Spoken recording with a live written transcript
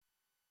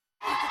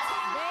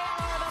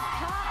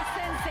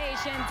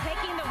collaboration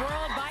taking the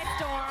world by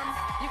storm.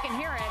 You can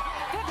hear it.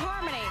 Fifth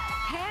Harmony,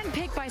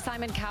 handpicked by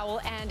Simon Cowell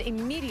and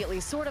immediately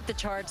soared up the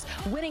charts,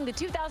 winning the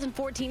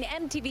 2014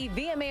 MTV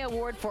VMA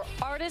Award for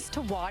Artist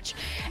to Watch.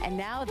 And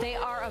now they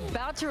are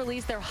about to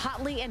release their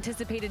hotly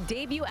anticipated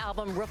debut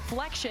album,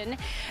 Reflection.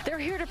 They're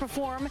here to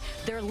perform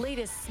their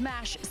latest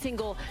smash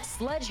single,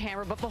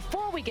 Sledgehammer. But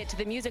before we get to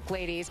the music,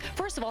 ladies,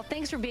 first of all,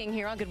 thanks for being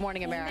here on Good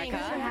Morning America.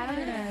 Thanks for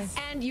having us.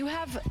 And you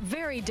have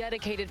very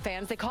dedicated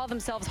fans. They call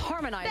themselves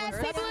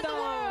Harmonizers. Best people in the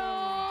world.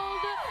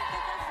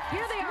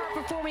 Here they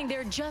are performing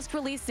their just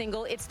released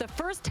single. It's the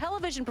first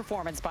television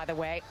performance, by the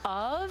way,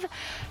 of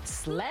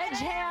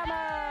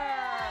Sledgehammer.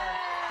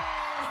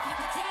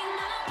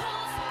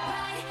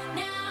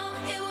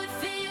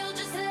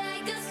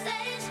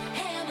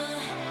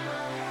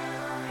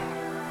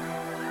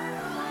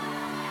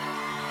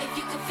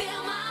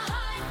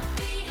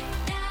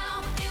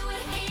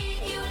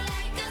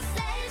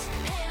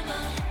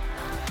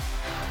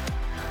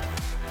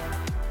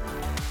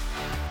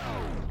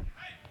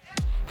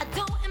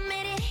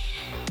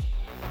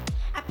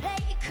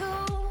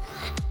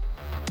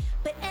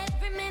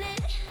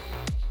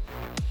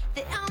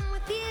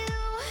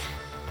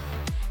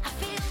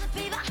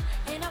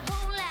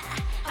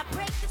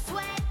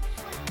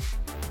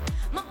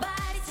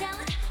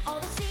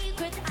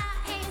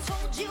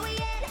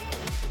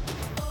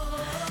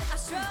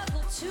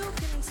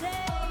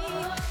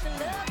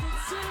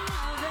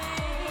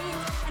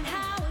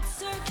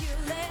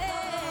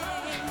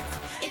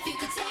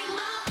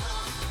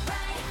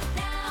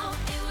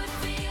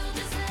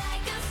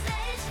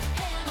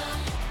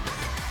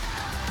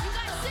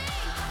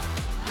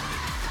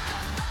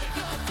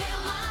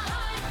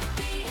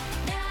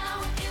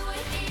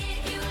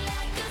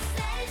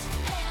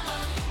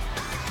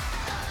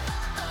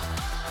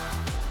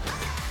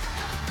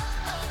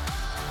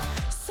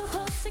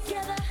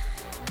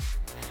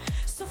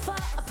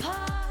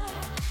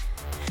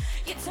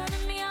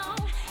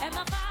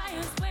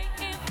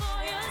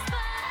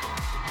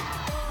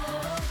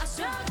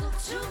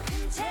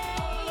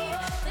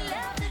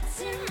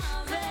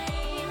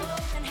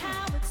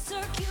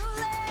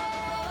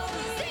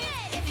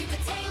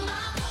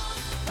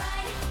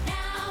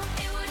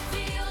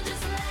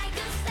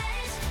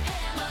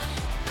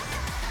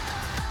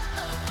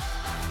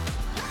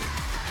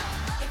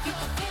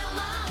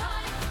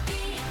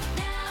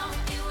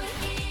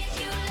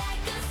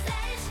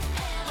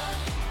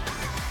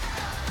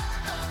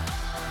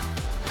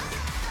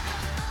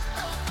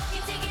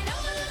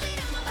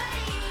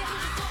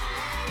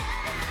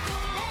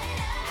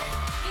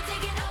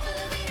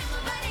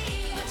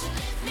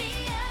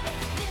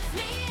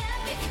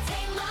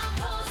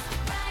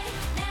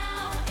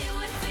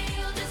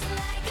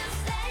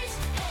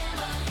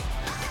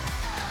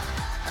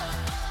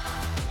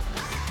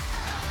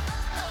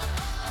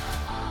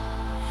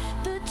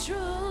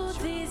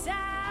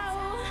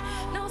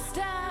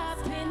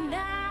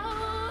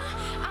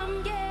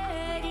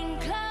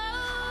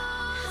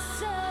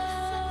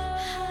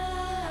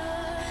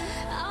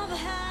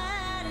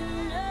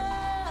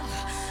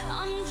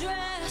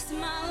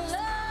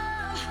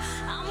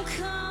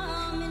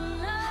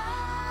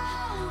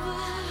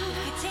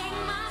 Take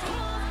my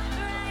heart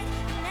right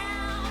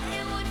now,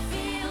 it would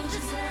feel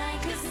just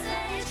like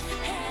a